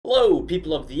Hello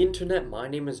people of the internet, my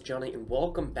name is Johnny and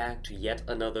welcome back to yet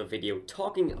another video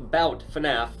talking about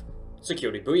FNAF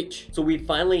Security Breach. So we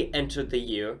finally entered the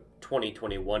year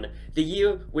 2021, the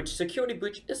year which Security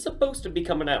Breach is supposed to be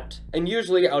coming out. And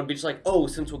usually I would be just like, oh,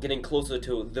 since we're getting closer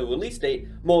to the release date,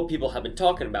 more people have been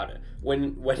talking about it.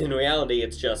 When in reality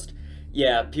it's just,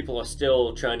 yeah, people are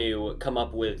still trying to come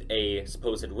up with a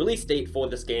supposed release date for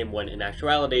this game when in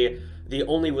actuality, the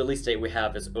only release date we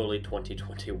have is early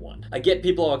 2021. I get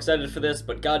people are excited for this,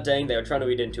 but god dang, they are trying to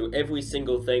read into every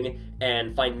single thing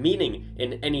and find meaning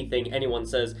in anything anyone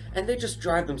says, and they just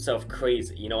drive themselves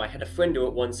crazy. You know, I had a friend do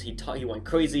it once, he went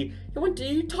crazy,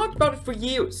 he talked about it for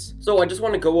years. So I just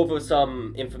want to go over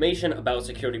some information about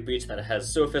Security Breach that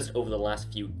has surfaced over the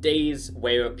last few days,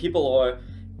 where people are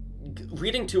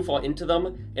reading too far into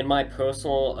them, in my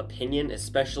personal opinion,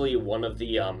 especially one of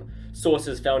the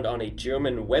sources found on a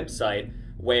German website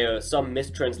where some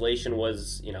mistranslation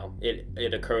was, you know,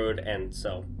 it occurred, and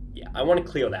so, yeah, I want to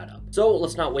clear that up. So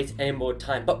let's not waste any more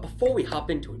time, but before we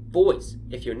hop into it, boys,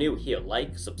 if you're new here,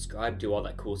 like, subscribe, do all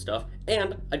that cool stuff,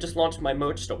 and I just launched my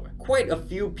merch store. Quite a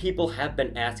few people have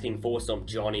been asking for some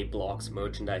JonnyBlox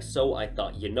merchandise, so I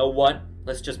thought, you know what?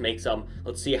 Let's just make some,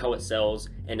 let's see how it sells,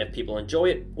 and if people enjoy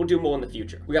it, we'll do more in the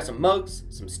future. We got some mugs,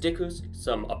 some stickers,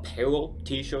 some apparel,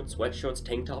 t-shirts, sweatshirts,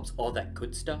 tank tops, all that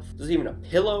good stuff. There's even a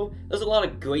pillow. There's a lot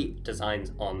of great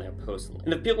designs on there personally.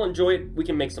 And if people enjoy it, we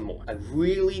can make some more. I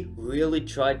really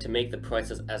tried to make the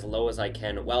prices as low as I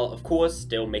can, while of course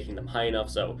still making them high enough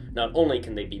so not only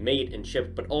can they be made and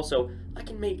shipped, but also I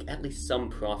can make at least some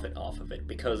profit off of it,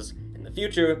 because in the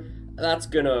future, that's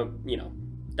gonna, you know,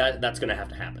 that's gonna have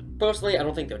to happen. Personally, I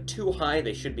don't think they're too high.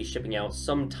 They should be shipping out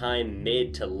sometime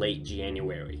mid to late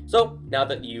January. So, now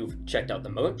that you've checked out the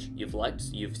merch, you've liked,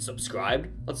 you've subscribed,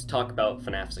 let's talk about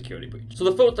FNAF Security Breach. So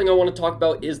the first thing I want to talk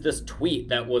about is this tweet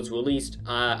that was released.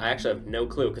 I actually have no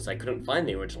clue because I couldn't find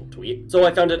the original tweet. So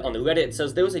I found it on the Reddit. It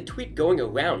says there was a tweet going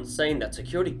around saying that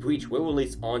Security Breach will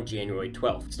release on January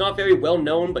 12th. It's not very well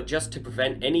known, but just to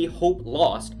prevent any hope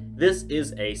lost, this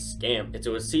is a scam. It's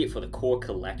a receipt for the core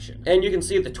collection. And you can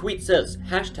see the tweet says,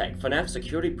 hashtag FNAF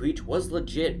Security Breach was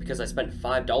legit because I spent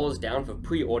 $5 down for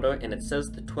pre-order and it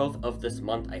says the 12th of this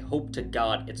month. I hope to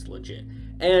God it's legit.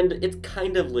 And it's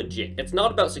kind of legit. It's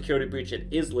not about Security Breach, it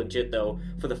is legit though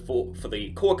for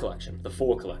the core collection. The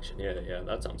 4 collection. Yeah,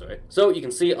 that sounds right. So you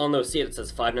can see on the receipt it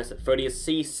says Five Nights at Freddy's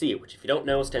CC, which if you don't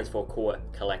know stands for core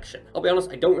collection. I'll be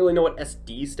honest, I don't really know what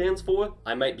SD stands for.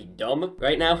 I might be dumb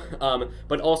right now.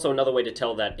 But also another way to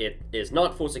tell that it is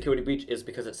not for Security Breach is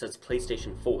because it says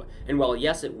PlayStation 4. And while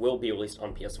yes, it will be released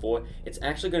on PS4, it's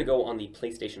actually going to go on the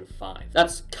PlayStation 5.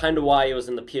 That's kind of why it was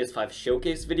in the PS5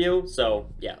 showcase video. So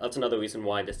yeah, that's another reason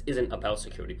why this isn't about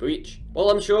Security Breach. Well,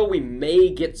 I'm sure we may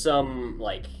get some,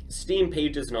 like, Steam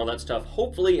pages and all that stuff,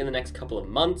 hopefully in the next couple of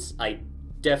months. I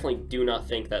definitely do not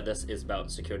think that this is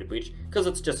about Security Breach, because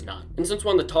it's just not. And since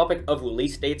we're on the topic of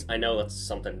release dates, I know that's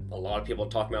something a lot of people are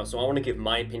talking about, so I want to give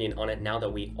my opinion on it now that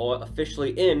we are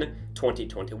officially in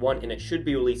 2021, and it should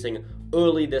be releasing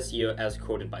early this year as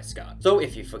quoted by Scott. So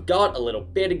if you forgot, a little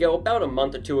bit ago, about a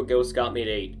month or two ago, Scott made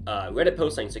a Reddit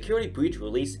post saying Security Breach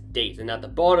release date, and at the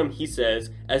bottom he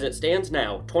says, as it stands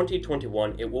now,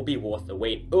 2021, it will be worth the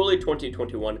wait. Early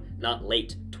 2021, not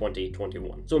late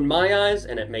 2021. So in my eyes,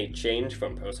 and it may change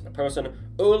from person to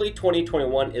person, early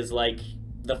 2021 is like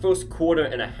the first quarter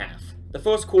and a half. The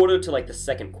first quarter to like the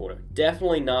second quarter.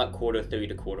 Definitely not quarter 3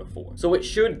 to quarter 4. So it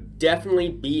should definitely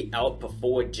be out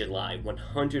before July,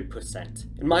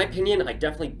 100%. In my opinion, I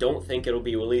definitely don't think it'll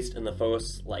be released in the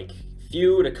first like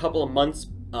few to couple of months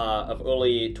of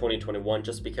early 2021,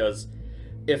 just because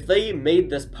if they made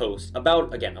this post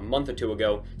about, again, a month or two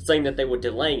ago, saying that they were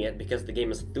delaying it because the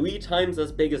game is 3 times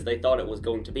as big as they thought it was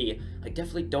going to be, I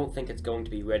definitely don't think it's going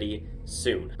to be ready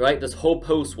soon, right? This whole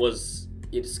post was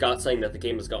Scott saying that the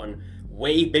game has gotten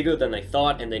way bigger than they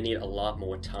thought and they need a lot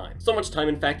more time. So much time,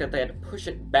 in fact, that they had to push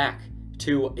it back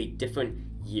to a different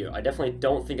year. I definitely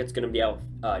don't think it's going to be out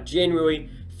January,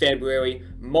 February.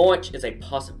 March is a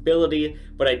possibility,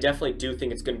 but I definitely do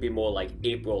think it's going to be more like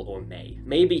April or May.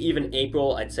 Maybe even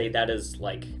April. I'd say that is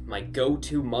like my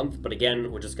go-to month, but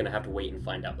again, we're just going to have to wait and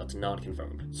find out. That's not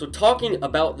confirmed. So talking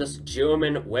about this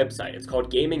German website, it's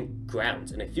called Gaming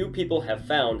Grounds, and a few people have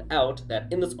found out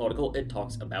that in this article it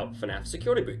talks about FNAF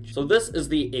Security Breach. So this is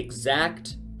the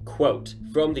exact quote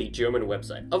from the German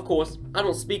website. Of course, I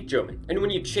don't speak German, and when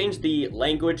you change the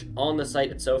language on the site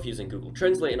itself using Google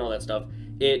Translate and all that stuff,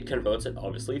 it converts it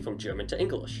obviously from German to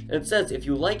English. And it says, if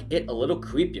you like it a little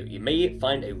creepier, you may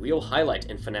find a real highlight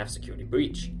in FNAF Security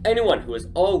Breach. Anyone who has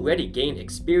already gained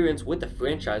experience with the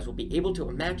franchise will be able to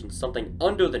imagine something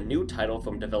under the new title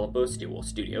from developer Stillwell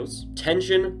Studios.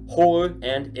 Tension, horror,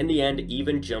 and in the end,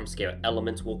 even jump scare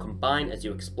elements will combine as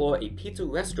you explore a pizza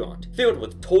restaurant filled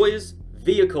with toys,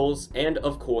 vehicles, and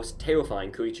of course,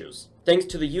 terrifying creatures. Thanks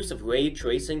to the use of ray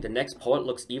tracing, the next part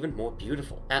looks even more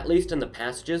beautiful, at least in the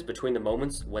passages between the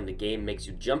moments when the game makes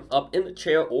you jump up in the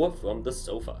chair or from the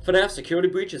sofa. FNAF Security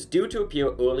Breach is due to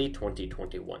appear early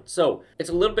 2021, so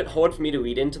it's a little bit hard for me to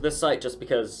read into this site just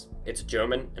because it's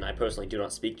German, and I personally do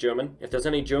not speak German. If there's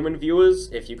any German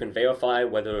viewers, if you can verify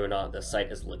whether or not the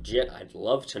site is legit, I'd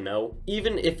love to know.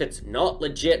 Even if it's not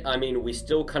legit, I mean, we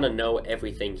still kind of know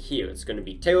everything here. It's going to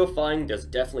be terrifying, there's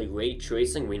definitely ray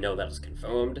tracing, we know that is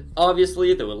confirmed.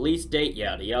 Obviously, the release date,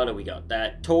 yada yada, we got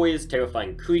that. Toys,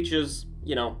 terrifying creatures,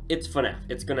 you know, it's FNAF.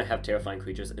 It's gonna have terrifying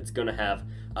creatures, it's gonna have,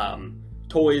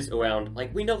 toys around.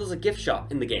 Like, we know there's a gift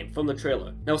shop in the game from the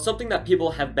trailer. Now, something that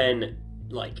people have been,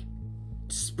 like,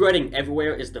 spreading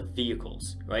everywhere is the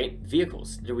vehicles, right?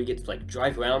 Vehicles. Do we get to, like,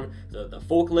 drive around the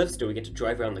forklifts? Do we get to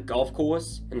drive around the golf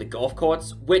course and the golf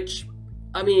carts? Which,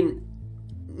 I mean,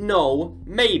 no,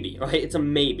 maybe, right? It's a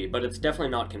maybe, but it's definitely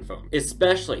not confirmed.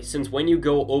 Especially since when you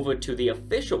go over to the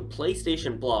official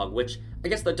PlayStation blog, which I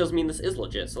guess that does mean this is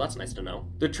legit, so that's nice to know.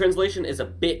 The translation is a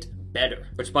bit better,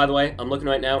 which by the way, I'm looking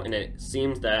right now and it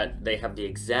seems that they have the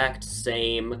exact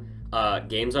same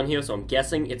games on here, so I'm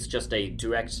guessing it's just a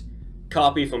direct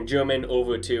copy from German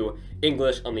over to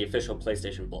English on the official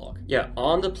PlayStation blog. Yeah,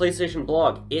 on the PlayStation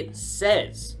blog, it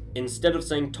says, instead of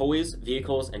saying toys,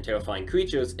 vehicles, and terrifying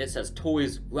creatures, it says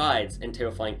toys, rides, and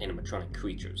terrifying animatronic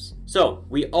creatures. So,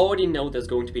 we already know there's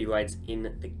going to be rides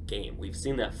in the game. We've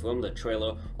seen that from the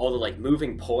trailer, all the like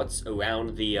moving parts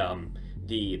around the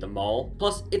mall.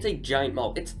 Plus, it's a giant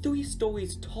mall. It's 3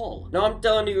 stories tall. Now, I'm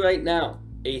telling you right now,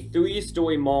 a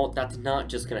 3-story mall that's not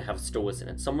just gonna have stores in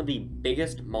it. Some of the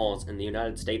biggest malls in the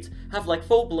United States have like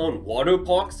full-blown water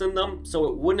parks in them, so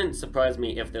it wouldn't surprise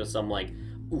me if there's some like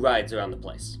rides around the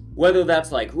place. Whether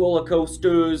that's like roller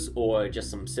coasters or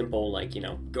just some simple like, you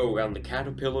know, go around the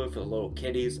caterpillar for the little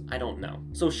kiddies, I don't know.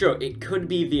 So sure, it could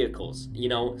be vehicles. You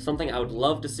know, something I would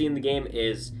love to see in the game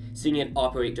is seeing it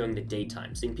operate during the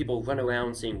daytime, seeing people run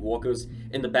around, seeing workers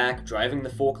in the back driving the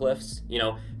forklifts, you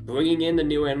know, bringing in the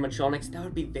new animatronics. That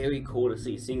would be very cool to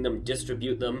see, seeing them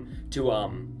distribute them to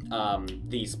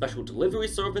the special delivery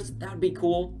service. That would be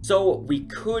cool. So we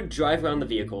could drive around the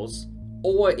vehicles,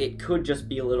 or it could just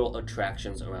be little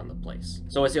attractions around the place.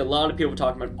 So I see a lot of people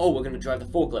talking about, oh, we're gonna drive the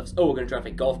forklifts, oh, we're gonna drive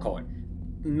a golf cart.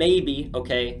 Maybe,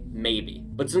 okay, maybe.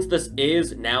 But since this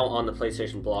is now on the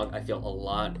PlayStation blog, I feel a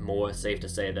lot more safe to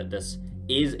say that this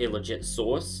is a legit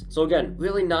source. So again,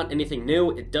 really not anything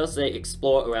new. It does say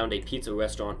explore around a pizza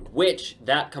restaurant, which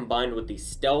that combined with the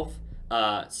stealth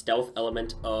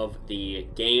element of the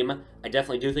game, I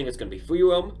definitely do think it's going to be free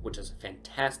roam, which is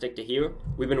fantastic to hear.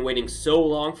 We've been waiting so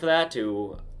long for that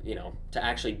to, you know, to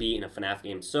actually be in a FNAF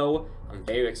game, so I'm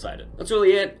very excited. That's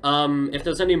really it. If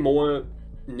there's any more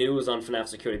news on FNAF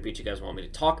Security Breach you guys want me to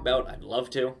talk about, I'd love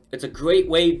to. It's a great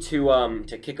way to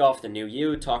kick off the new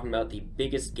year, talking about the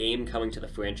biggest game coming to the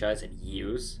franchise in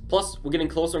years. Plus, we're getting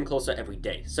closer and closer every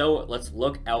day, so let's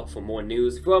look out for more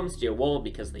news from Stillwell,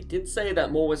 because they did say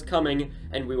that more was coming,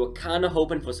 and we were kind of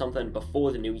hoping for something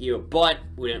before the new year, but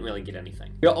we didn't really get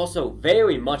anything. We're also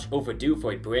very much overdue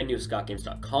for a brand new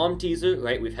ScottGames.com teaser,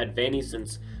 right? We've had Vanny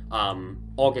since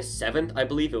August 7th, I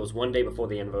believe. It was one day before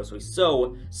the anniversary.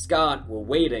 So, Scott, we're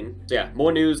waiting. So yeah,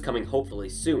 more news coming hopefully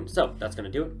soon. So, that's gonna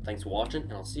do it. Thanks for watching,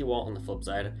 and I'll see you all on the flip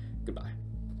side. Goodbye.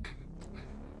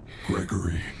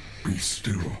 Gregory, be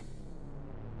still.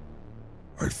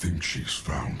 I think she's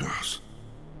found us.